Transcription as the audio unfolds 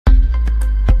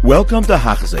Welcome to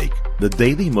Hachzik, the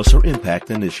Daily Musar Impact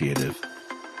Initiative.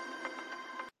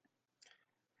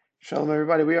 Shalom,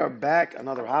 everybody. We are back.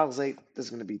 Another Hachzik. This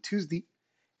is going to be Tuesday,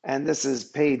 and this is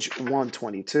page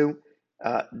 122,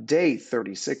 day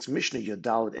 36, Mishnah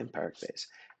Yodalit in Pirkei.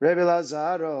 Rebbe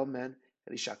Lazaro, man,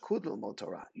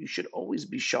 you should always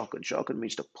be shocking. Shocking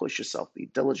means to push yourself, be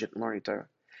diligent in learning Torah.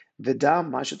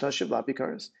 Vidam mashatashiv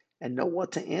lapikaris, and know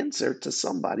what to answer to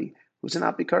somebody who's an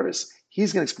apikaris.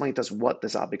 He's going to explain to us what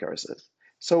this apikaris is.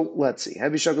 So let's see.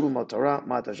 That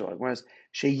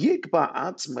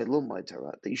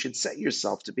you should set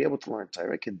yourself to be able to learn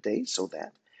Torah today, so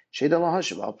that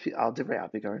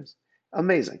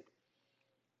amazing.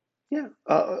 Yeah,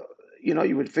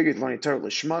 you would figure learning Torah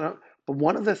lishmana, but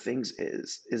one of the things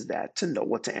is that to know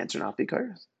what to answer not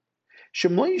because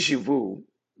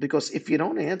because if you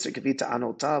don't answer,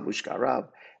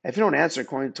 if you don't answer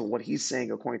according to what he's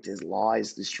saying, according to his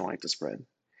lies he's trying to spread,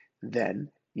 then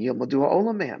the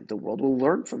world will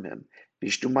learn from him.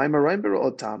 And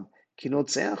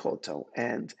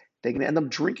they're going to end up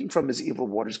drinking from his evil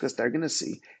waters because they're going to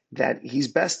see that he's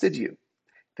bested you.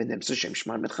 So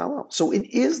it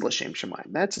is L'Shem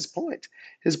Shemayim. That's his point.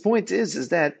 His point is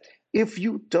that if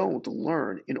you don't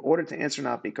learn in order to answer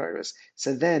not bikaris,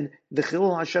 so then the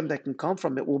Chilul Hashem that can come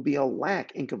from it will be a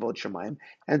lack in Kavod Shemayim.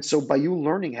 And so by you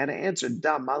learning how to answer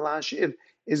Da Malashiv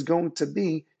is going to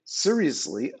be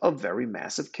seriously a very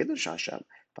massive Kiddush Hashem.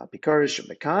 Fascinating.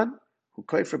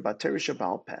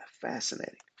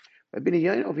 Rabbi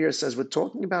Yain over here says we're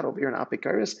talking about over here in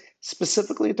Apikaris,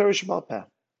 specifically in Torah Shabbat Peh.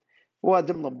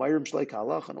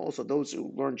 And also those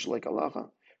who learn Shalek Halacha.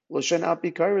 Lashon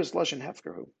Apikaris, Lashon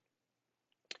Hefkerhu.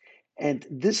 And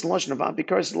this Lashon of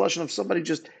Apikaris is the Lashon of somebody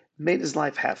just made his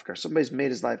life Hefker. Somebody's made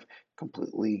his life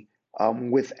completely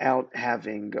without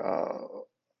having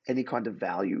any kind of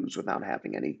values, without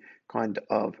having any kind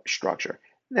of structure.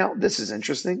 Now, this is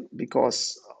interesting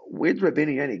because with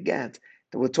Rabbeinu Yoni get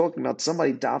that we're talking about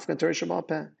somebody dafka Torah Shabbat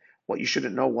Peh, what you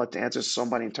shouldn't know what to answer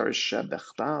somebody in Torah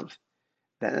Shebechtav,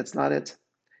 then it's not it.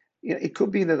 It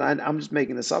could be that I'm just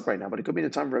making this up right now, but it could be in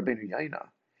the time of Rabbeinu Yaina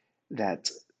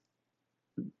that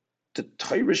the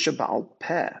Torah Shabbat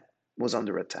Peh was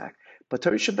under attack, but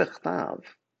Torah Shebechtav,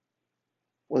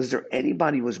 was there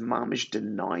anybody who was mamish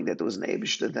denying that there was an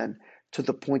Eibishter then to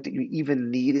the point that you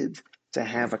even needed to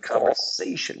have a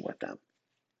conversation with them?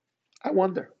 I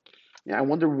wonder. I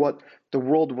wonder what the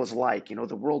world was like.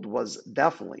 The world was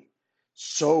definitely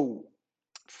so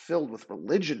filled with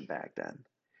religion back then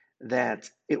that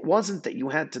it wasn't that you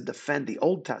had to defend the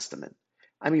Old Testament.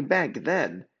 I mean, back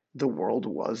then, the world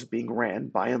was being ran,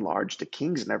 by and large, the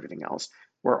kings and everything else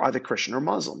were either Christian or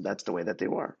Muslim. That's the way that they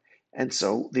were. And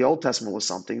so the Old Testament was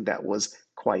something that was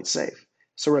quite safe.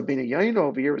 So Rabbeinu Yain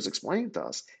over here is explaining to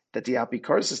us that the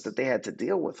apikarsis that they had to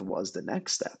deal with was the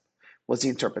next step, was the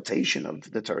interpretation of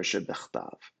the Torah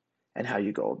Shebechtav and how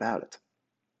you go about it.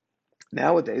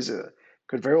 Nowadays,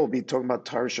 could very well be talking about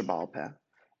Torah Shebaal Peh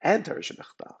and Torah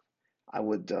Shebechtav. I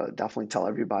would definitely tell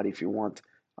everybody, if you want,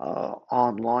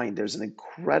 online, there's an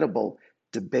incredible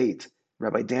debate.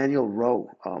 Rabbi Daniel Rowe,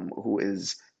 who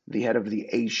is the head of the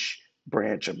Aish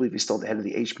branch, I believe he's still the head of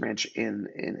the Aish branch in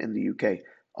the UK,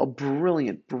 a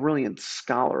brilliant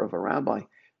scholar of a rabbi,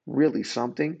 really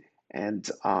something. And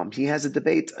he has a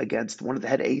debate against one of the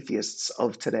head atheists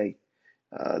of today.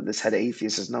 This head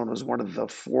atheist is known as one of the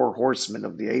four horsemen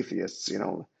of the atheists,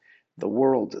 the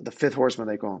world, the fifth horseman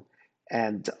they call him.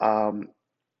 And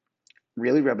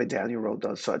really, Rabbi Daniel Rowe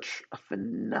does such a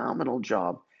phenomenal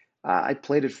job. I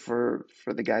played it for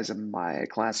the guys in my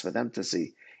class for them to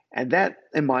see. And that,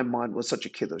 in my mind, was such a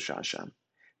Kiddush Hashem.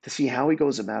 To see how he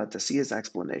goes about it, to see his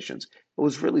explanations, it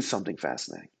was really something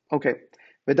fascinating. Okay.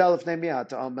 And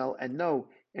know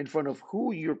in front of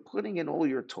who you're putting in all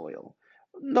your toil.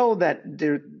 Know that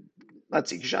let's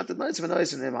see,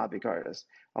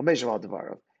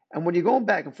 and when you're going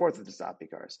back and forth with the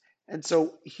apikars. And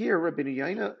so here Rabbeinu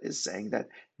Yaina is saying that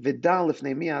Vidal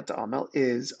Lifnei Mi'at Amel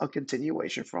is a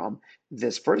continuation from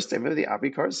this first statement of the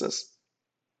apikarsis.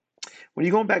 When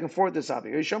you're going back and forth with this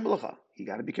apikar, you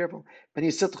got to be careful.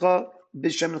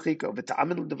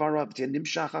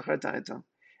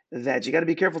 That you got to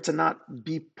be careful to not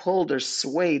be pulled or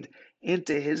swayed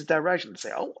into his direction.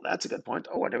 Say, oh, that's a good point.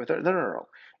 Oh, I never thought. No.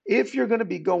 If you're going to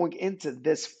be going into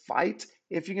this fight,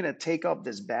 if you're going to take up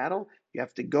this battle, you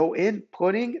have to go in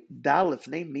putting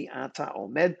dalifnei mi'ata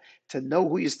omed, to know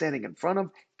who you're standing in front of,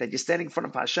 that you're standing in front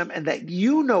of Hashem, and that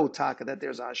you know, Taka, that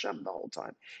there's Hashem the whole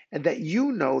time, and that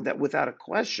you know that without a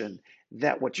question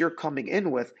that what you're coming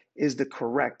in with is the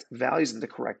correct values and the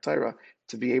correct Torah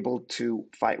to be able to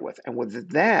fight with. And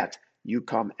with that, you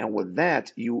come, and with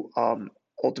that, you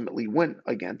ultimately win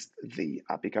against the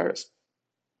Apikaris.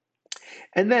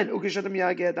 And then Ukishatam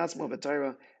Yageh, that's more of a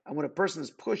Torah. And when a person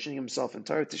is pushing himself in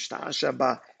Torah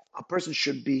Tishta'ashaba, a person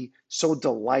should be so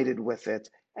delighted with it.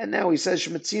 And now he says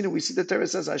Shemitzina, we see the Torah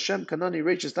says Hashem Kanani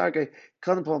Rachis Darke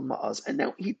Kanapal Ma'az. And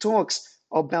now he talks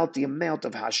about the amount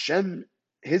of Hashem,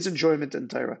 his enjoyment in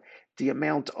Torah, the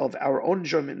amount of our own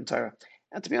enjoyment in Torah.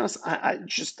 And to be honest, I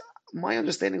just my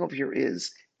understanding of here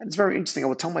is, and it's very interesting, I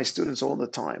would tell my students all the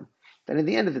time, that in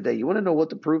the end of the day, you want to know what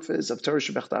the proof is of Torah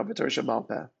Shebechtav and Torah Shebaal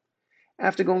Peh.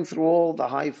 After going through all the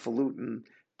highfalutin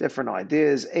different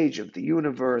ideas, age of the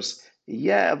universe,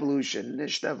 evolution,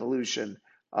 nisht evolution,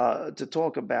 to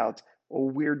talk about, well,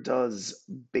 where does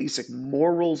basic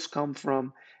morals come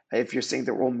from? If you're saying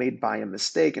they're all made by a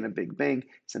mistake and a big bang,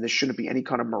 so there shouldn't be any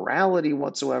kind of morality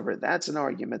whatsoever, that's an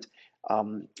argument.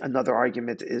 Another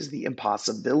argument is the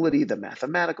impossibility, the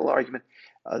mathematical argument.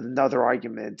 Another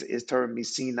argument is Torah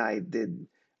Sinai did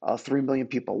 3 million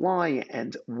people lie,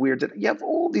 and where did you have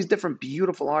all these different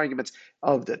beautiful arguments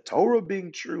of the Torah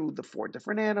being true, the 4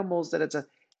 different animals that it's a.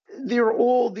 There are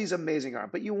all these amazing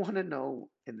arguments, but you want to know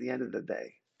in the end of the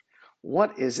day,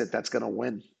 what is it that's going to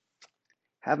win?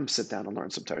 Have them sit down and learn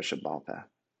some Torah Shebaal Peh.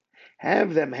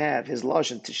 Have them have his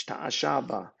lashon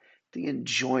tishta'ashaba, the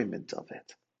enjoyment of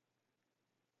it.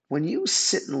 When you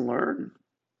sit and learn,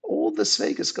 all the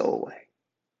svegas go away.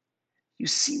 You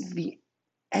see the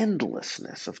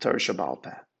endlessness of Torah Shebaal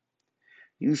Peh.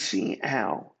 You see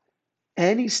how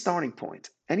any starting point,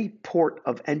 any port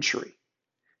of entry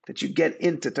that you get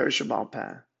into Torah Shebaal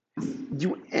Peh,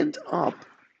 you end up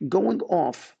going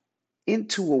off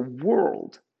into a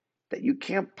world that you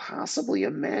can't possibly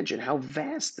imagine how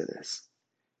vast it is.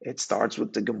 It starts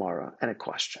with the Gemara and a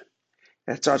question.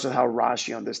 It starts with how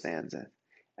Rashi understands it.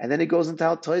 And then it goes into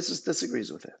how Tosfos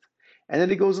disagrees with it. And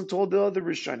then it goes into all the other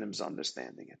Rishonim's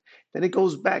understanding it. Then it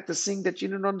goes back to seeing that you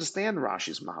didn't understand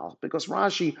Rashi's Mahal, because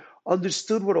Rashi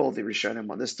understood what all the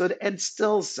Rishonim understood and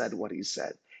still said what he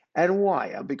said. And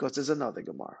why? Because there's another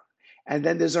Gemara. And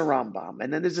then there's a Rambam.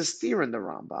 And then there's a steer in the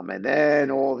Rambam. And then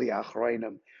all the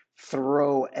Achroinim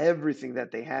throw everything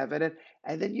that they have in it.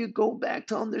 And then you go back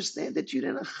to understand that you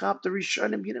didn't chap the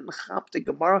Rishonim, you didn't chap the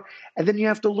Gemara. And then you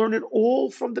have to learn it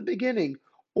all from the beginning,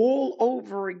 all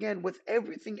over again with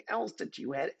everything else that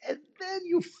you had. And then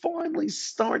you finally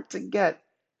start to get,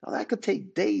 now that could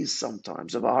take days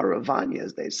sometimes of Aharavanya,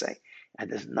 as they say. And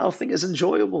there's nothing as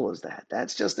enjoyable as that.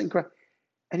 That's just incredible.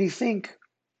 And you think,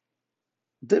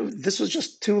 this was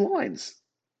just 2 lines.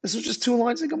 This was just 2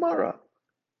 lines of Gemara.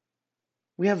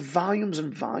 We have volumes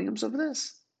and volumes of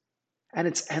this. And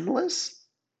it's endless.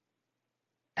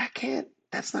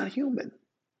 That's not human.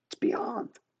 It's beyond.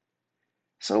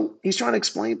 So he's trying to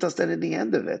explain to us that in the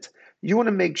end of it, you want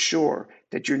to make sure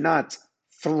that you're not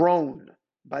thrown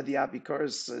by the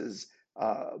Apikaris,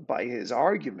 by his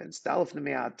arguments. Dalaf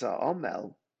Nemeat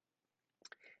Omel.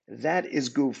 That is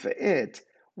good for it.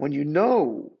 When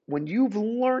you've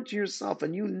learned yourself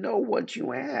and you know what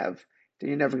you have, then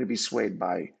you're never going to be swayed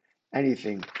by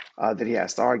anything that he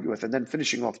has to argue with. And then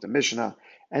finishing off the Mishnah,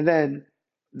 and then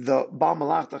the Baal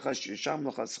Malach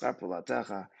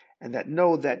and that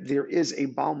know that there is a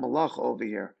Baal Malach over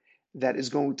here that is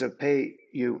going to pay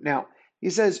you. Now, he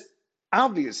says,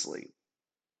 obviously,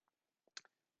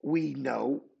 we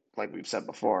know, like we've said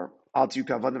before, that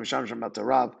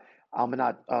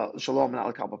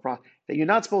you're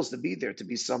not supposed to be there to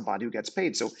be somebody who gets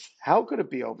paid. So how could it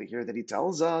be over here that he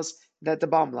tells us that the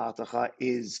Baal Malach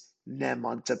is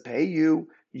Neman to pay you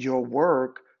your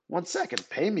work? 1 second,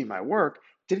 pay me my work.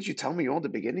 Didn't you tell me all the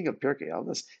beginning of Pirkei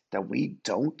Avos that we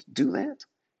don't do that?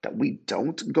 That we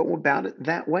don't go about it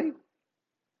that way?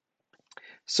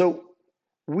 So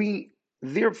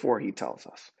therefore, he tells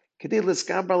us, so he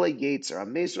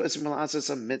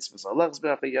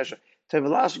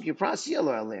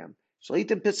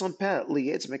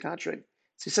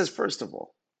says, first of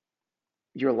all,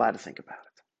 you're allowed to think about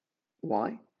it.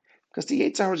 Why? Because the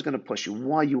Yetzer Hara is going to push you.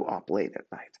 Why are you up late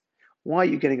at night? Why are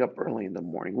you getting up early in the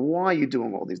morning? Why are you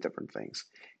doing all these different things?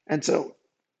 And so,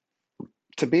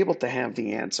 to be able to have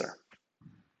the answer,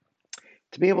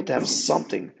 to be able to have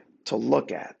something to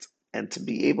look at, and to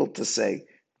be able to say,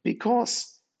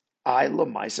 because I,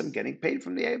 Lamais, am getting paid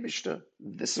from the Eibishter,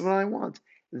 this is what I want.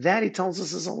 That, he tells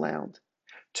us, is allowed.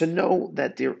 To know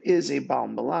that there is a Baal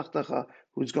Malach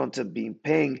who's going to be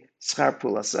paying Schar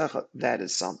Pulasecha, that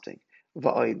is something.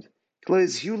 Va'od.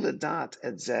 Klois hu ledat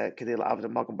et zeh kedei la'aved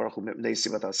ha'makom baruch hu mipnei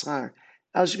sivat ha'schar.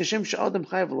 Al shekashem she'adam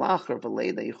chayav la'achar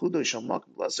v'leida yichudo shel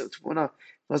makom v'laseu tfuna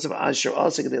v'lasav asher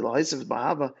asa kedei la'hisav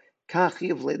b'hava kach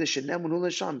yiv leida she'nemun hu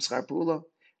l'sham schar pula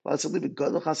v'lasav li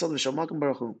b'godel chasad v'shel makom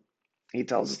baruch hu. He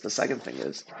tells us the second thing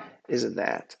is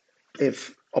that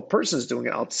if a person is doing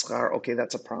it out schar, okay,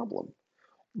 that's a problem.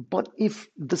 But if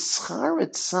the schar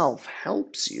itself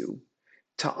helps you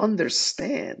to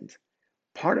understand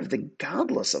part of the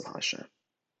godless of Hashem,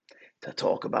 to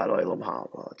talk about Olam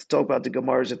Haba, to talk about the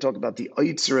Gemaras, to talk about the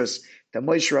Eitzerus that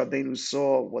Moshe Rabbeinu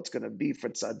saw what's going to be for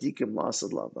tzaddikim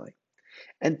lasad lavai,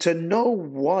 and to know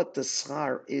what the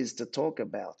schar is to talk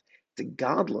about, the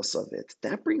godless of it,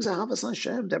 that brings Avos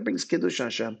Hashem, that brings Kiddush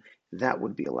Hashem. That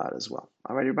would be allowed as well.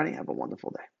 All right, everybody, have a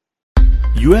wonderful day.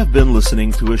 You have been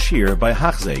listening to a shiur by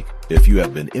Hachzeik. If you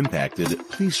have been impacted,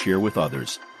 please share with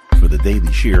others. For the daily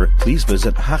shiur, please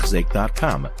visit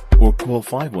Hachzeik.com or call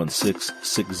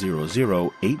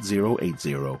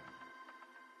 516-600-8080.